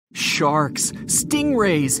Sharks,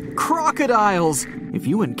 stingrays, crocodiles. If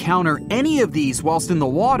you encounter any of these whilst in the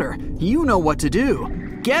water, you know what to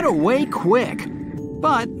do. Get away quick.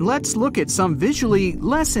 But let's look at some visually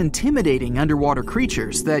less intimidating underwater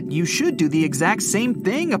creatures that you should do the exact same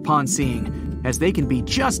thing upon seeing, as they can be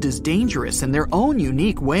just as dangerous in their own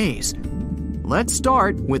unique ways. Let's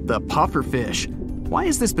start with the pufferfish. Why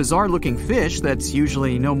is this bizarre-looking fish that's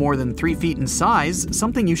usually no more than 3 feet in size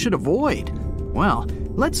something you should avoid? Well,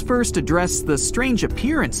 let's first address the strange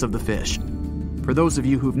appearance of the fish. For those of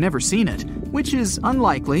you who've never seen it, which is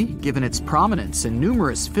unlikely given its prominence in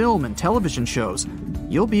numerous film and television shows,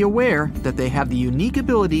 you'll be aware that they have the unique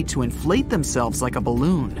ability to inflate themselves like a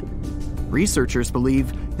balloon. Researchers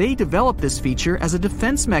believe they developed this feature as a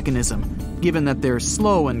defense mechanism, given that their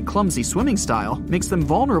slow and clumsy swimming style makes them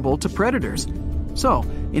vulnerable to predators. So,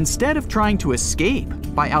 instead of trying to escape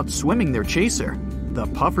by outswimming their chaser, the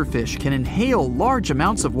pufferfish can inhale large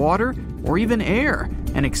amounts of water or even air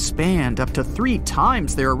and expand up to 3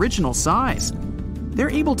 times their original size. They're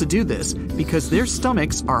able to do this because their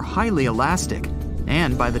stomachs are highly elastic,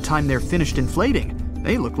 and by the time they're finished inflating,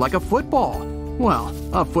 they look like a football. Well,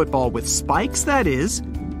 a football with spikes, that is.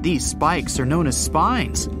 These spikes are known as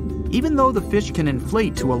spines. Even though the fish can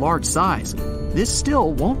inflate to a large size, this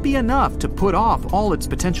still won't be enough to put off all its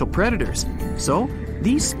potential predators. So,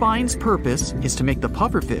 these spines' purpose is to make the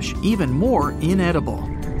pufferfish even more inedible.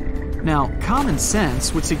 Now, common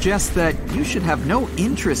sense would suggest that you should have no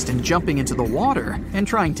interest in jumping into the water and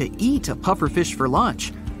trying to eat a pufferfish for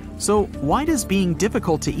lunch. So why does being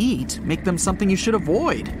difficult to eat make them something you should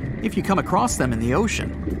avoid if you come across them in the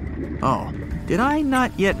ocean? Oh, did I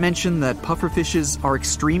not yet mention that pufferfishes are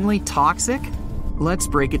extremely toxic? Let's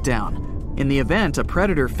break it down. In the event a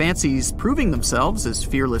predator fancies proving themselves as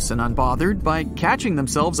fearless and unbothered by catching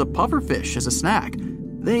themselves a pufferfish as a snack,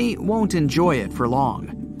 they won't enjoy it for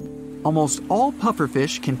long. Almost all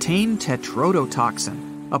pufferfish contain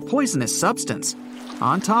tetrodotoxin, a poisonous substance.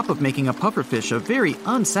 On top of making a pufferfish a very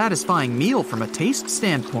unsatisfying meal from a taste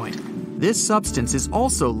standpoint, this substance is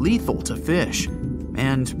also lethal to fish.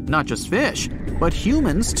 And not just fish, but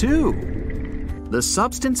humans too. The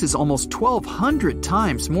substance is almost 1,200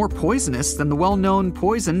 times more poisonous than the well-known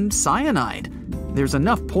poison cyanide. There's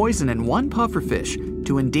enough poison in one pufferfish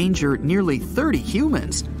to endanger nearly 30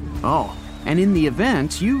 humans. Oh, and in the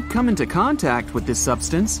event you come into contact with this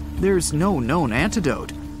substance, there's no known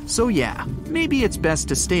antidote. So yeah, maybe it's best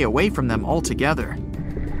to stay away from them altogether.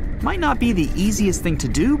 Might not be the easiest thing to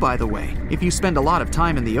do, by the way, if you spend a lot of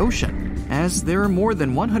time in the ocean, as there are more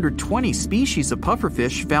than 120 species of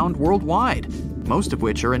pufferfish found worldwide, most of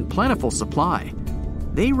which are in plentiful supply.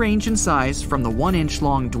 They range in size from the 1-inch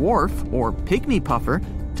long dwarf, or pygmy puffer,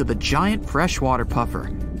 to the giant freshwater puffer,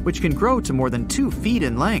 which can grow to more than 2 feet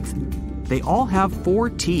in length. They all have 4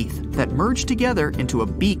 teeth that merge together into a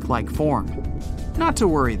beak-like form. Not to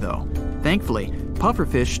worry though. Thankfully,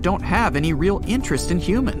 pufferfish don't have any real interest in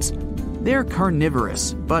humans. They're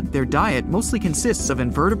carnivorous, but their diet mostly consists of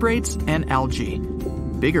invertebrates and algae.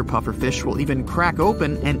 Bigger pufferfish will even crack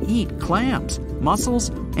open and eat clams, mussels,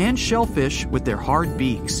 and shellfish with their hard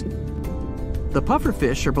beaks. The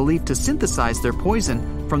pufferfish are believed to synthesize their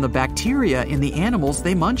poison from the bacteria in the animals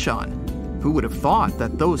they munch on. Who would have thought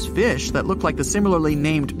that those fish that look like the similarly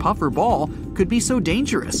named puffer ball could be so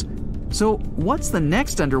dangerous? So what's the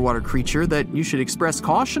next underwater creature that you should express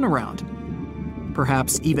caution around?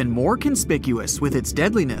 Perhaps even more conspicuous with its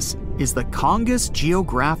deadliness is the Congus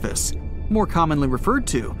geographus, more commonly referred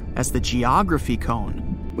to as the geography cone,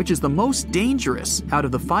 which is the most dangerous out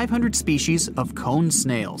of the 500 species of cone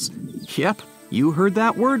snails. Yep, you heard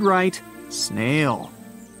that word right, snail.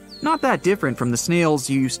 Not that different from the snails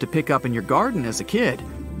you used to pick up in your garden as a kid.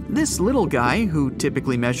 This little guy, who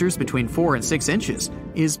typically measures between 4 and 6 inches,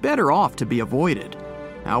 is better off to be avoided.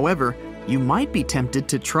 However, you might be tempted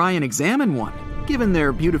to try and examine one, given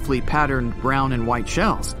their beautifully patterned brown and white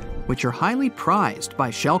shells, which are highly prized by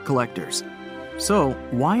shell collectors. So,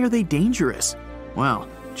 why are they dangerous? Well,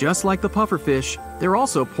 just like the pufferfish, they're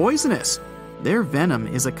also poisonous. Their venom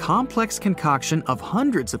is a complex concoction of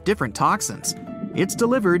hundreds of different toxins. It's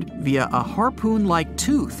delivered via a harpoon-like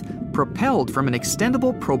tooth propelled from an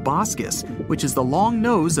extendable proboscis, which is the long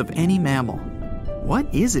nose of any mammal.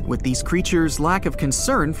 What is it with these creatures' lack of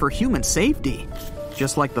concern for human safety?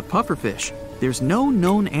 Just like the pufferfish, there's no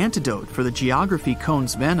known antidote for the geography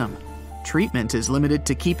cone's venom. Treatment is limited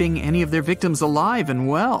to keeping any of their victims alive and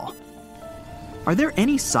well. Are there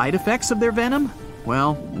any side effects of their venom?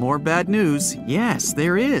 Well, more bad news. Yes,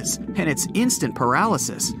 there is, and it's instant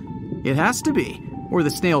paralysis. It has to be, or the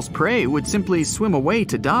snail's prey would simply swim away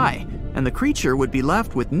to die, and the creature would be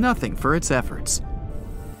left with nothing for its efforts.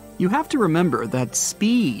 You have to remember that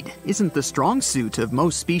speed isn't the strong suit of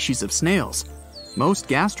most species of snails. Most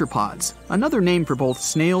gastropods, another name for both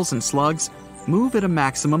snails and slugs, move at a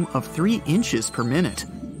maximum of 3 inches per minute.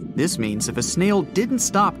 This means if a snail didn't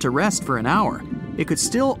stop to rest for an hour, it could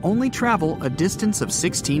still only travel a distance of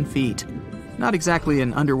 16 feet. Not exactly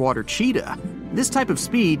an underwater cheetah. This type of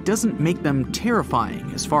speed doesn't make them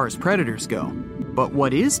terrifying as far as predators go. But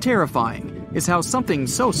what is terrifying is how something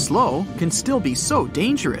so slow can still be so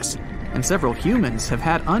dangerous, and several humans have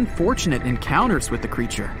had unfortunate encounters with the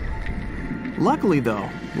creature. Luckily though,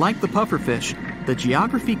 like the pufferfish, the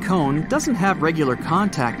geography cone doesn't have regular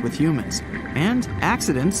contact with humans, and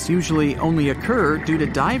accidents usually only occur due to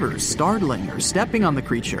divers startling or stepping on the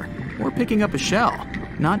creature, or picking up a shell,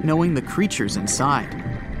 not knowing the creatures inside.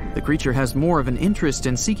 The creature has more of an interest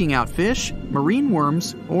in seeking out fish, marine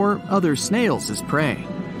worms, or other snails as prey.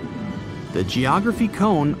 The geography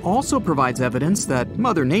cone also provides evidence that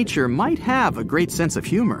Mother Nature might have a great sense of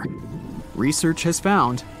humor. Research has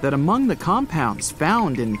found that among the compounds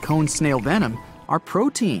found in cone snail venom are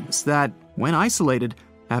proteins that, when isolated,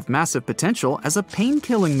 have massive potential as a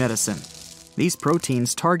pain-killing medicine. These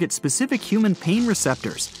proteins target specific human pain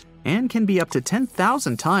receptors and can be up to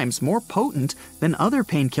 10,000 times more potent than other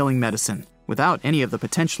pain-killing medicine, without any of the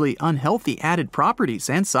potentially unhealthy added properties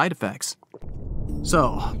and side effects.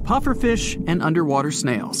 So, pufferfish and underwater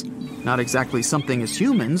snails. Not exactly something as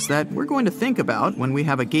humans that we're going to think about when we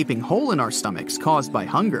have a gaping hole in our stomachs caused by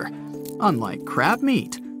hunger. Unlike crab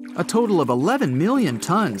meat, a total of 11 million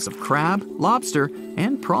tons of crab, lobster,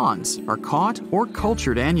 and prawns are caught or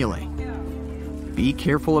cultured annually. Be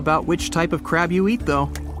careful about which type of crab you eat,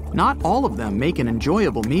 though. Not all of them make an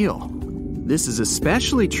enjoyable meal. This is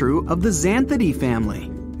especially true of the Xanthidae family,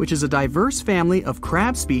 which is a diverse family of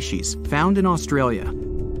crab species found in Australia.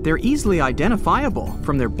 They're easily identifiable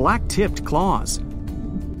from their black-tipped claws.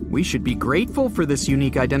 We should be grateful for this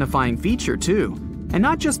unique identifying feature, too, and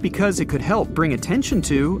not just because it could help bring attention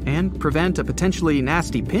to and prevent a potentially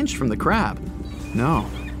nasty pinch from the crab. No,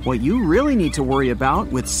 what you really need to worry about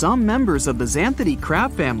with some members of the Xanthidae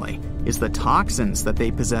crab family is the toxins that they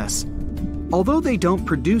possess. Although they don't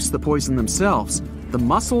produce the poison themselves, the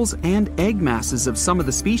muscles and egg masses of some of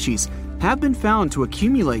the species have been found to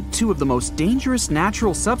accumulate 2 of the most dangerous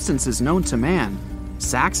natural substances known to man,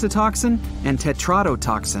 saxitoxin and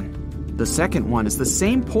tetrodotoxin. The second one is the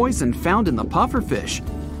same poison found in the pufferfish.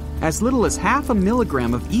 As little as 0.5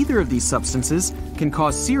 milligram of either of these substances can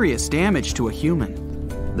cause serious damage to a human.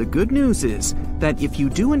 The good news is that if you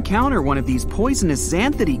do encounter one of these poisonous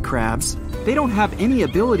Xanthidae crabs, they don't have any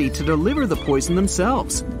ability to deliver the poison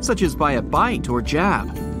themselves, such as by a bite or jab.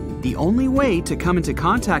 The only way to come into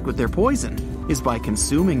contact with their poison is by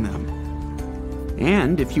consuming them.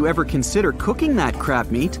 And if you ever consider cooking that crab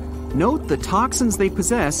meat, note the toxins they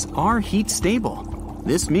possess are heat stable.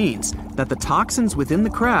 This means that the toxins within the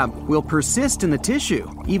crab will persist in the tissue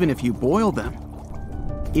even if you boil them.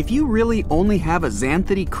 If you really only have a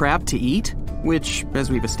Xanthidae crab to eat, which, as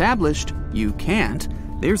we've established, you can't,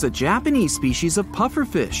 there's a Japanese species of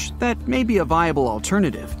pufferfish that may be a viable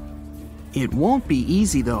alternative. It won't be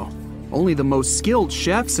easy though. Only the most skilled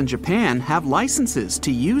chefs in Japan have licenses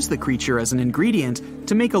to use the creature as an ingredient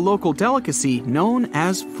to make a local delicacy known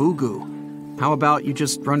as fugu. How about you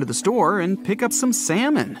just run to the store and pick up some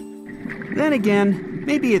salmon? Then again,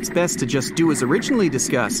 maybe it's best to just do as originally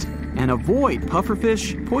discussed and avoid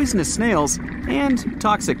pufferfish, poisonous snails, and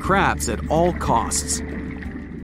toxic crabs at all costs.